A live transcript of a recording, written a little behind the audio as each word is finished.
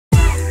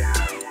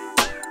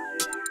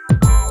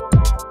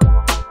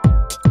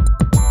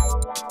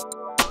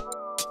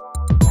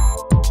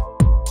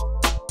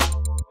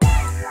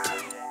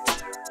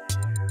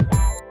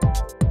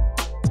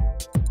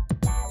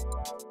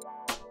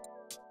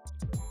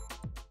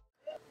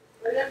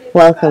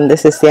Welcome.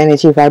 This is the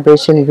energy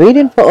vibration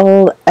reading for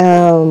all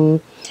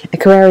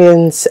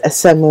Aquarians,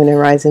 Sun, Moon, and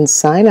Rising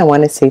sign. I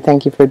want to say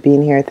thank you for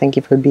being here. Thank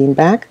you for being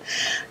back.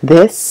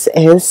 This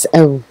is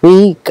a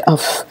week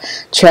of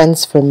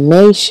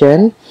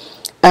transformation.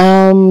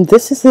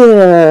 This is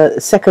the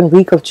second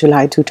week of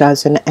July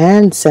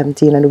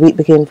 2017, and the week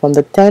began from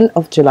the 10th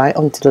of July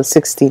until the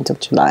 16th of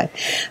July.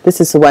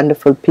 This is a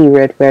wonderful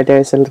period where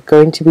there's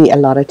going to be a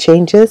lot of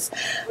changes.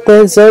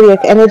 The zodiac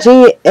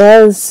energy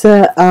is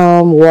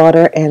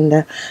water,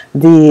 and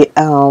the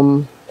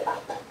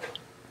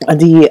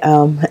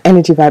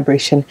energy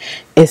vibration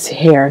is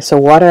here. So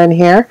water and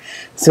here.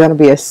 It's going to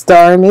be a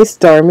stormy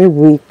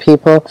week,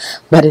 people,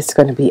 but it's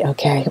going to be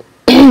okay.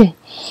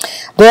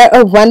 There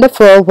are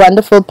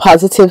wonderful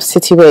positive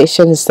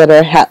situations that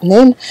are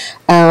happening.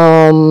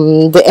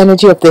 The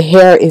energy of the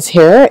hair is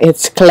here.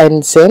 It's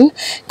cleansing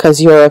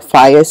because you're a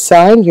fire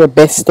sign. Your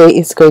best day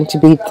is going to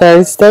be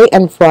Thursday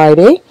and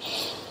Friday.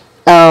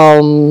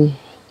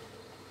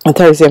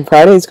 Thursday and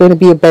Friday is going to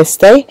be your best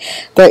day.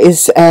 There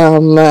is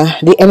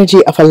the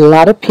energy of a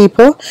lot of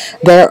people.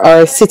 There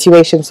are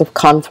situations of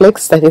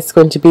conflicts that is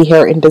going to be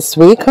here in this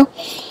week.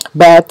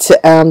 But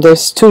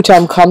there's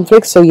two-time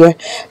conflict, so your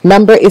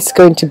number is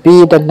going to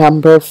be the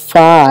number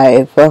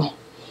 5.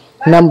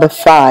 Number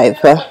 5.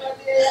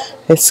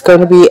 It's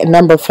going to be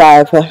number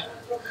 5.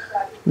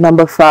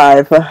 Number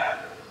 5.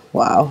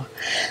 Wow.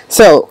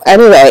 So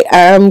anyway,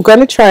 I'm going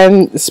to try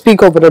and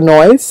speak over the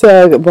noise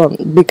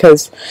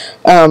because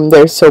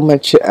there's so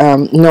much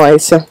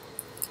noise.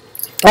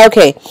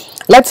 Okay,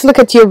 let's look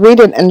at your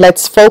reading and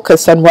let's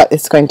focus on what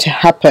is going to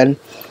happen.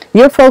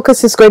 Your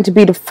focus is going to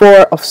be the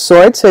 4 of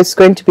Swords, so it's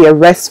going to be a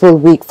restful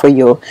week for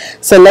you.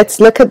 So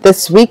let's look at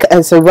this week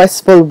as a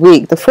restful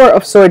week. The 4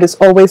 of Swords is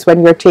always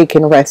when you're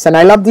taking rest, and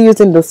I love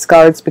using those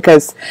cards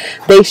because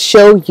they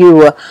show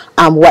you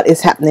what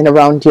is happening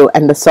around you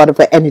and the sort of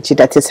energy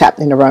that is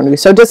happening around you.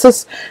 So this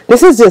is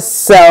just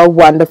so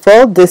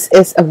wonderful. This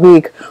is a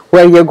week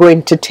where you're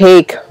going to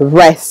take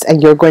rest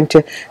and you're going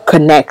to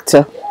connect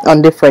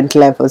on different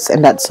levels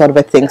and that sort of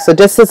a thing. So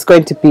this is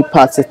going to be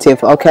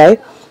positive, okay?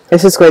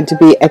 This is going to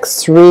be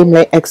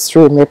extremely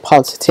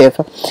positive.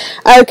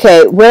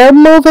 Okay, we're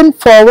moving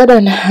forward,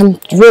 and I'm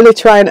really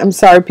trying. I'm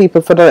sorry,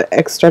 people, for the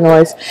extra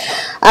noise.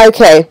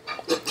 Okay,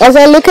 as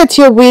I look at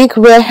your week,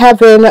 we're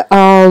having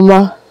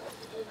the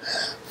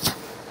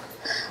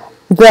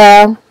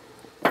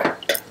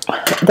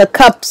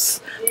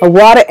cups.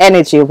 Water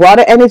energy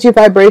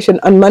vibration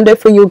on Monday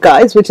for you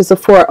guys, which is the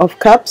 4 of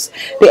Cups.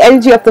 The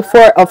energy of the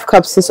 4 of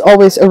Cups is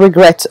always a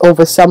regret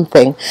over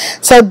something.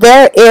 So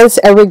there is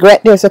a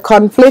regret, there's a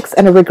conflict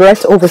and a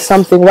regret over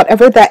something.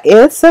 Whatever that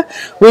is,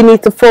 we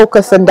need to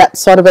focus on that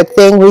sort of a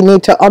thing. We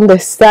need to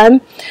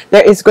understand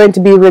there is going to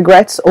be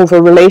regrets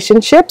over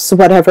relationships.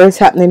 Whatever is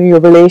happening in your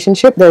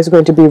relationship, there's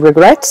going to be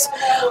regrets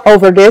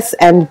over this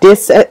and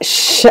this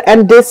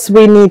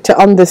we need to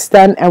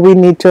understand, and we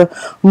need to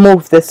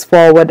move this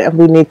forward, and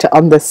we need to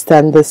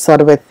understand this sort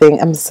of a thing.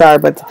 I'm sorry,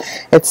 but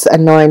it's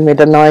annoying me,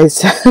 the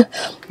noise.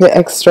 The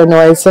extra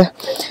noise.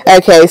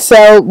 Okay,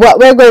 so what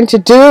we're going to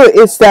do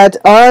is that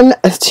on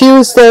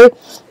Tuesday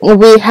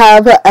we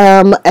have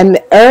an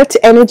earth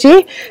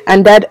energy,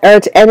 and that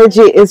earth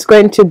energy is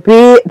going to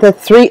be the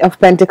 3 of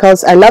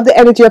Pentacles. I love the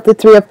energy of the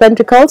 3 of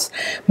Pentacles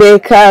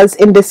because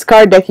in this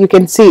card deck you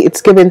can see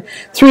it's given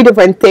 3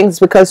 different things,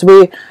 because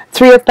 3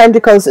 of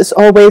Pentacles is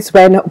always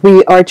when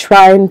we are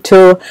trying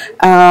to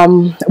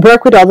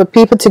work with other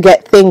people to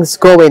get things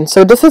going.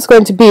 So this is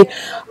going to be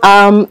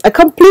a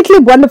completely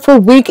wonderful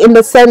week in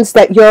the sense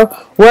that you're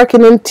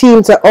working in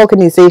teams or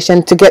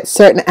organization to get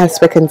certain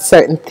aspects and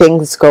certain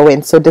things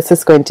going. So this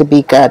is going to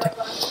be good.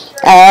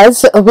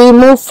 As we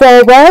move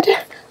forward,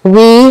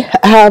 we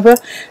have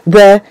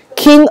the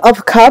King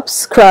of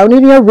Cups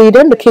crowning your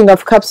reading. The King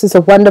of Cups is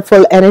a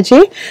wonderful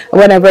energy.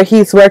 Whenever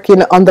he's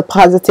working on the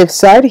positive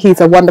side,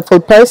 he's a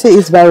wonderful person.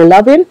 He's very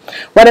loving.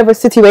 Whatever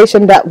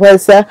situation that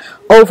was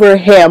over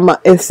him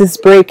is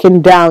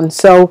breaking down.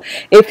 So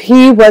if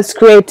he was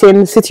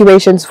creating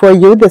situations for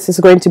you, this is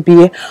going to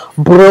be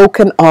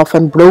broken off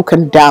and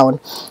broken down.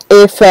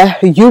 If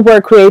you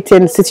were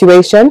creating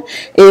situation,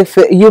 if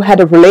you had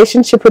a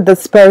relationship with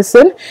this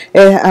person,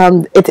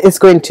 it is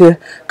going to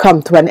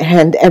come to an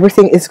end.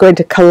 Everything is going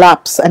to collapse,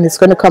 and it's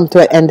going to come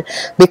to an end,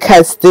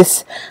 because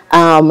this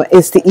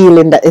is the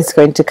healing that is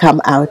going to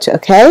come out.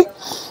 Okay,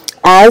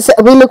 as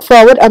we look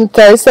forward on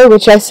Thursday,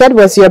 which I said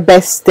was your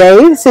best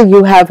day, so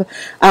you have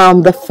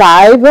the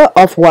 5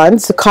 of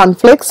Wands,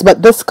 conflicts,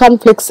 but this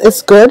conflicts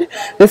is good.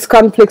 This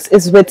conflicts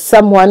is with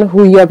someone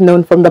who you have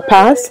known from the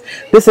past.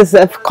 This is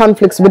a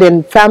conflicts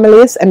within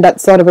families and that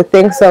sort of a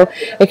thing. So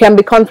it can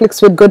be conflicts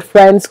with good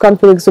friends,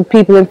 conflicts with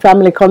people in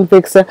family,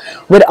 conflicts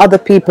with other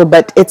people,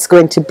 but it's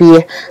going to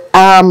be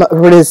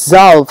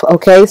resolved.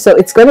 Okay, so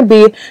it's going to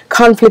be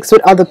conflicts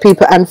with other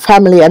people and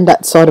family and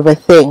that sort of a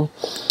thing.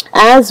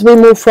 As we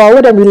move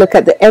forward and we look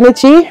at the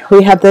energy,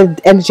 we have the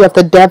energy of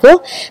the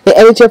devil. The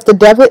energy of the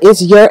devil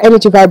is your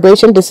energy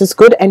vibration. This is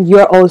good, and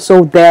you're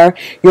also there.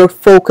 You're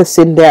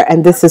focusing there,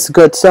 and this is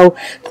good. So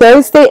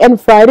Thursday and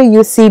Friday,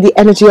 you see the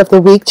energy of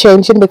the week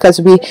changing, because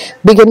we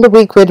begin the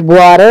week with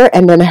water,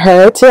 and then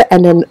hurt,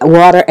 and then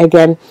water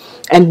again.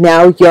 And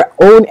now your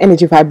own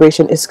energy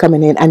vibration is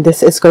coming in, and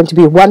this is going to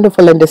be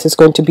wonderful, and this is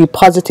going to be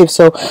positive.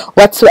 So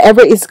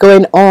whatsoever is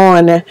going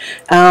on,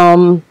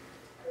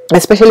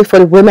 especially for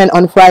the women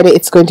on Friday,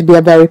 it's going to be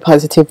a very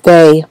positive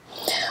day.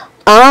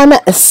 On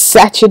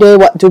Saturday,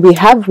 what do we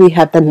have? We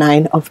have the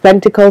Nine of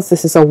Pentacles.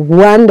 This is a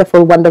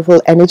wonderful,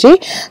 wonderful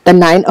energy, the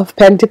Nine of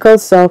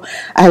Pentacles. So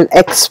I'll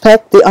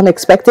expect the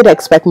unexpected. I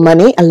expect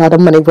money. A lot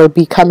of money will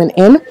be coming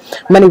in.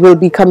 Money will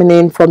be coming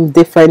in from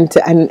different,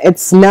 and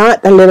it's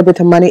not a little bit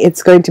of money.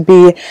 It's going to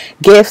be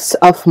gifts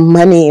of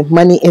money.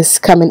 Money is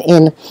coming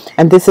in,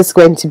 and this is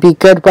going to be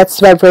good.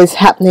 Whatsoever is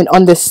happening,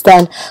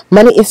 understand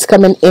money is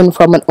coming in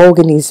from an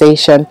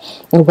organization,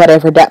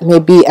 whatever that may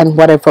be, and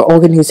whatever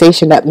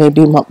organization that may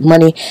be,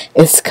 money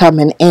is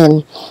coming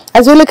in.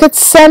 As we look at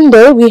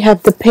Sunday, we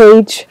have the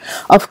Page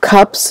of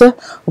Cups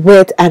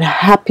with a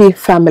happy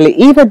family.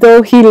 Even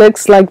though he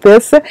looks like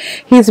this,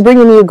 he's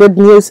bringing you good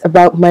news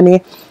about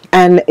money,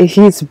 and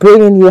he's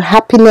bringing you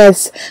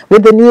happiness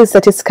with the news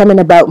that is coming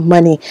about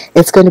money.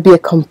 It's going to be a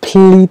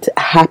complete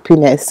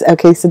happiness.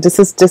 Okay, so this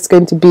is just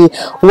going to be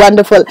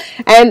wonderful.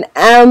 And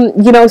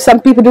you know,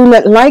 some people do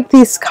not like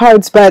these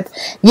cards, but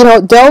you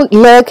know, don't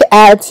look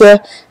at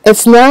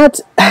it's not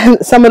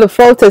some of the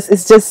photos,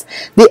 it's just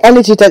the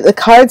energy that the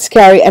cards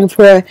carry. And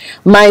for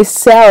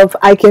myself,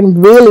 I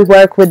can really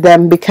work with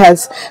them,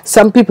 because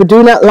some people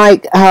do not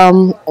like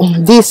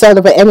this sort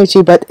of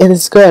energy, but it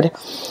is good.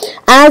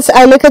 As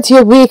I look at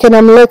your week, and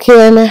I'm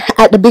looking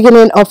at the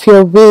beginning of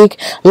your week,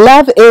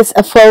 love is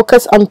a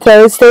focus. On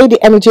Thursday,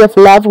 the energy of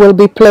love will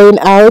be playing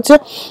out.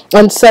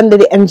 On Sunday,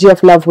 the energy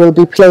of love will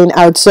be playing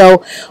out.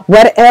 So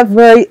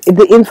whatever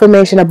the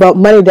information about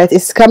money that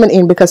is coming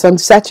in, because on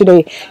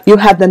Saturday you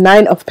have the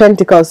Nine of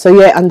Pentacles. So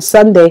yeah, on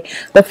Sunday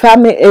the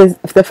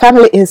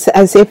family is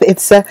as if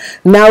it's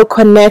now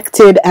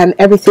connected, and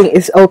everything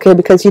is okay,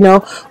 because you know,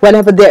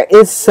 whenever there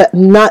is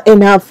not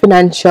enough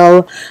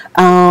financial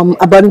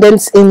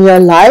abundance in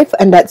your life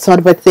and that sort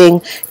of a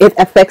thing, it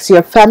affects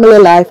your family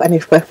life, and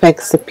it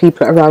affects the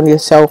people around you.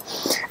 So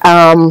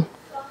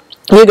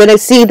you're going to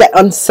see that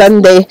on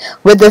Sunday,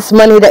 with this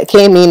money that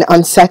came in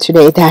on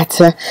Saturday, that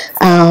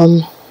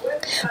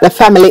the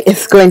family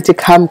is going to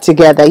come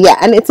together. Yeah,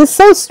 and it is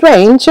so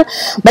strange,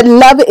 but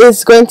love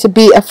is going to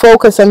be a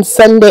focus on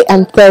Sunday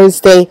and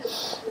Thursday.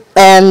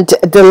 And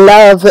the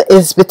love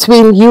is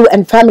between you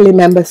and family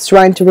members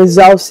trying to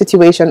resolve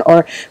situation,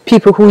 or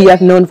people who you have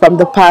known from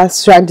the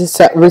past trying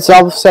to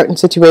resolve certain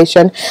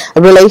situation.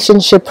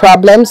 Relationship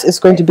problems is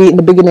going to be in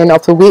the beginning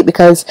of the week,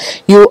 because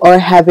you are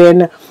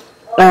having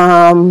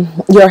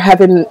you're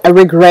having a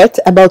regret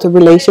about a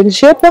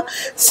relationship.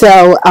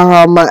 So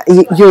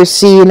you're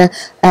seeing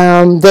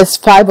this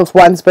Five of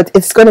Wands, but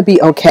it's going to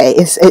be okay.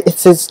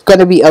 It's going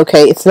to be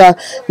okay. It's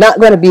not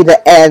going to be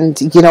the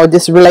end. You know,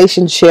 this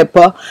relationship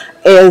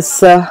is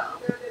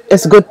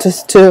good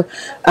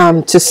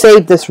to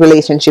save this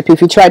relationship. If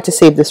you try to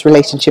save this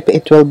relationship,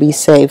 it will be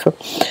saved.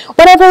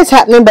 Whatever is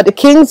happening, but the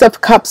Kings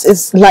of Cups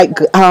is like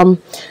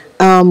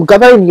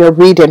govern your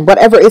reading.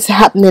 Whatever is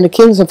happening, the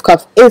Kings of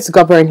Cups is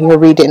governing your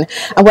reading.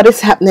 And what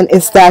is happening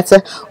is that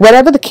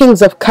whatever the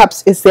Kings of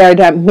Cups is there,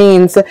 that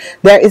means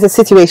there is a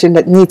situation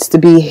that needs to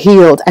be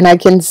healed. And I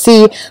can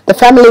see the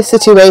family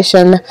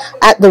situation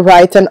at the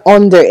right, and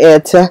under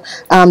it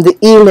the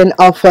healing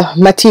of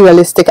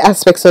materialistic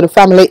aspects. So the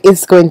family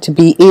is going to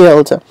be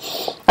healed.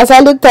 As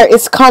I look, there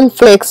is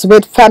conflicts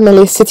with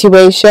family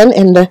situation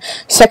in the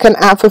second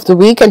half of the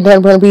week. And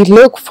then when we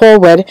look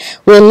forward,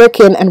 we're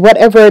looking, and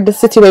whatever the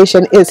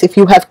situation is, if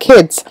you have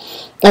kids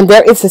and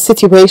there is a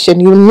situation,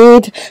 you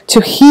need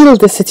to heal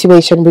the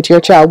situation with your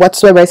child,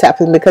 whatsoever is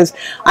happening, because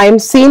I am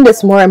seeing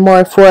this more and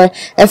more for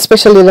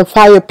especially the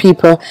fire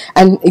people.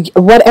 And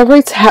whatever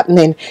is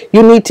happening,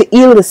 you need to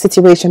heal the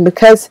situation,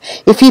 because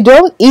if you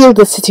don't heal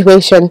the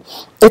situation,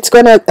 it's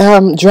going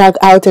to drag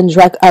out and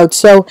drag out.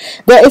 So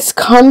there is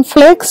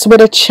conflicts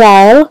with a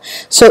child.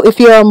 So if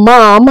you're a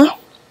mom,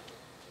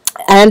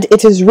 and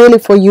it is really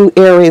for you,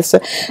 Aries,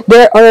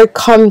 there are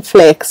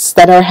conflicts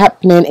that are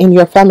happening in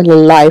your family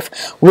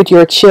life with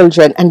your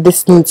children, and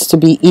this needs to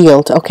be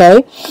healed.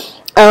 Okay,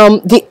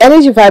 the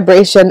energy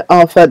vibration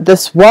of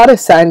this water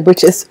sign,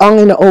 which is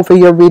hanging over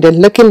your reading,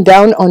 looking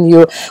down on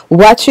you,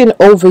 watching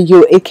over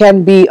you, it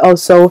can be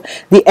also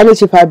the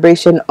energy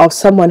vibration of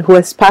someone who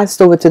has passed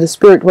over to the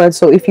spirit world.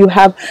 So if you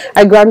have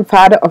a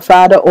grandfather or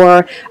father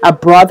or a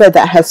brother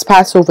that has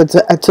passed over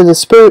to the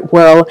spirit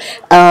world,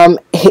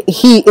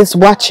 he is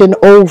watching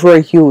over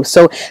you.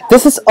 So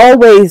this is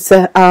always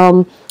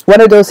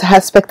one of those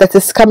aspects that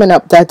is coming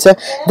up, that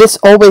this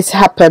always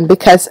happen,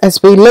 because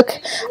as we look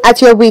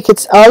at your week,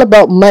 it's all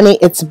about money,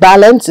 it's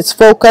balance, it's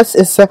focus,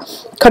 it's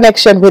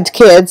connection with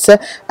kids.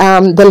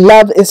 The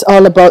love is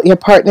all about your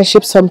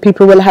partnership. Some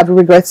people will have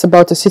regrets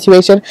about the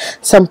situation,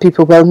 some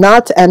people will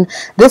not, and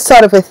this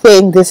sort of a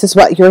thing, this is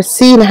what you're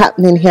seeing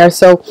happening here.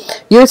 So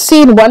you're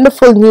seeing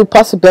wonderful new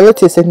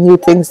possibilities and new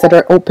things that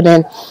are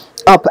opening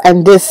up,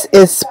 and this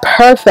is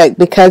perfect,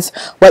 because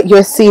what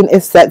you're seeing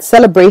is that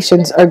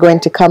celebrations are going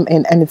to come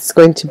in, and it's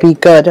going to be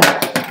good.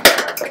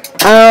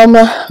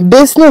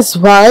 Business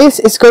wise,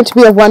 it's going to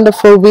be a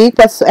wonderful week.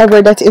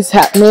 Whatsoever that is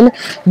happening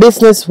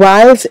business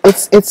wise,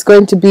 it's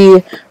going to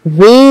be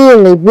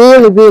really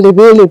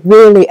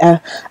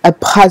a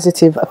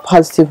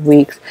positive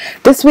week.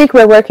 This week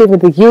we're working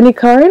with the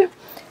unicorn,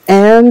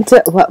 and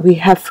what we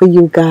have for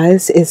you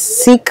guys is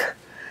seek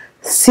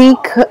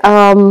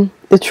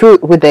the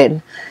truth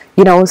within.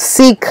 You know,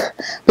 seek,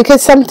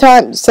 because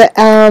sometimes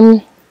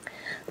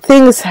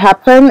things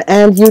happen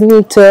and you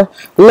need to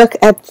look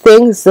at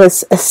things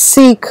as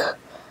seek,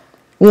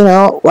 you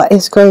know, what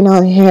is going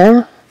on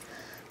here.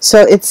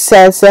 So it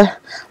says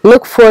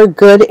look for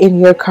good in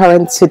your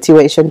current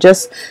situation.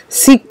 Just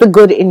seek the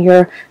good in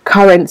your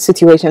current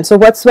situation. So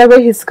whatsoever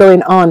is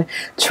going on,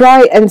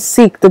 try and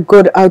seek the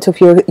good out of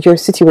your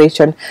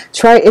situation.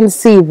 Try and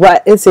see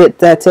what is it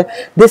that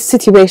this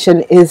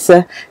situation is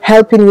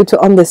helping you to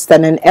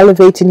understand and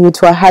elevating you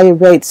to a higher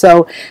rate.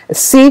 So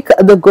seek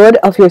the good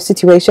of your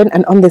situation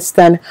and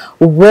understand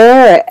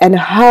where and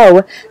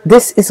how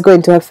this is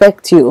going to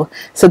affect you.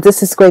 So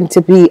this is going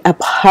to be a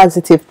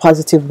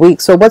positive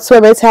week. So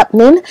whatsoever is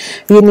happening,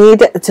 you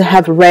need to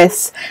have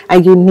rest,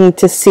 and you need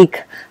to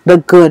seek the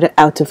good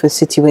out of a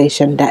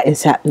situation that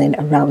is happening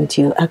around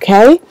you.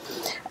 Okay,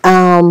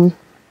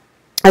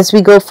 as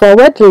we go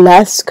forward, the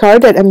last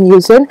card that I'm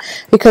using,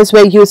 because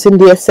we're using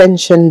the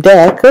Ascension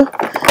deck,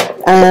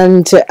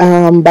 and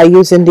by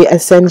using the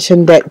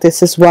Ascension deck,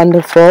 this is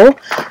wonderful.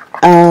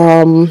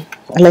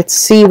 Let's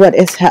see what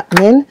is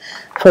happening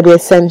for the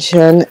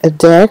Ascension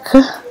deck.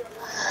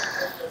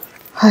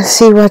 Let's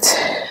see what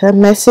the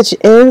message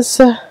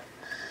is.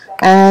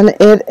 And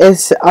it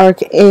is I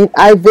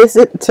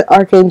visit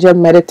Archangel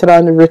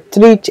Metatron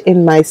retreat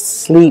in my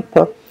sleep.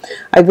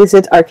 I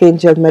visit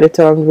Archangel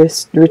Metatron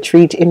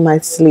retreat in my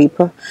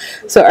sleep.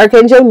 So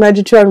Archangel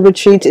Metatron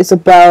retreat is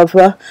above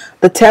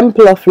the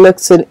Temple of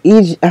Lux in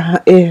Egypt,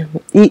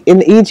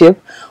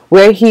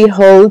 where he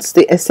holds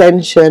the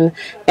ascension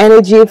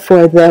energy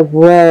for the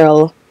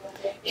world.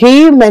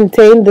 He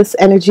maintained this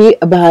energy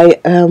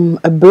by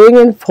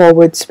bringing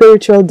forward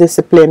spiritual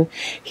discipline.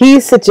 He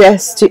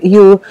suggests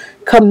you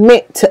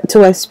commit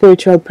to a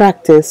spiritual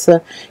practice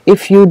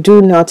if you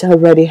do not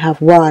already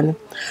have one.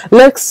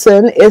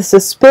 Luxon is the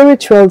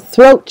spiritual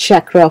throat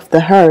chakra of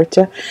the heart,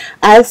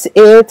 as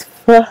it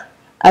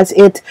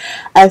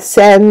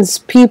ascends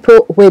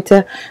people with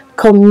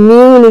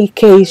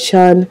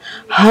communication,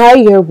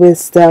 higher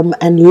wisdom,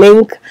 and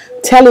link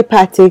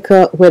telepathic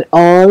with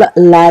all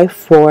life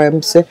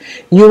forms.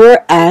 You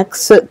are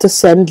asked to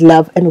send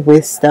love and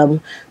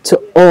wisdom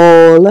to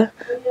all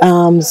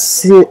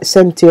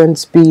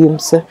sentient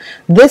beings.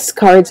 This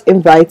card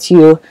invites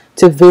you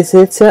to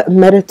visit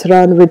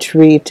Metatron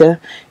retreat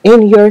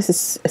in your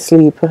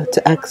sleep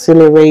to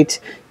accelerate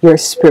your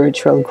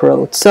spiritual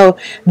growth. So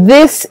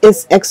this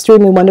is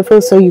extremely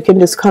wonderful. So you can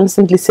just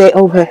constantly say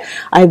over,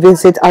 I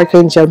visit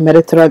Archangel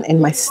Metatron in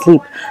my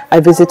sleep. I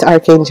visit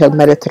Archangel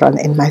Metatron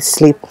in my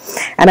sleep.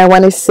 And I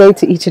want to say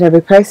to each and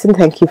every person,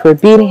 thank you for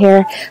being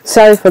here.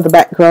 Sorry for the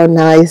background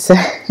noise.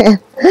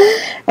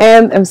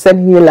 And I'm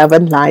sending you love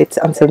and light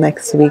until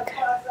next week.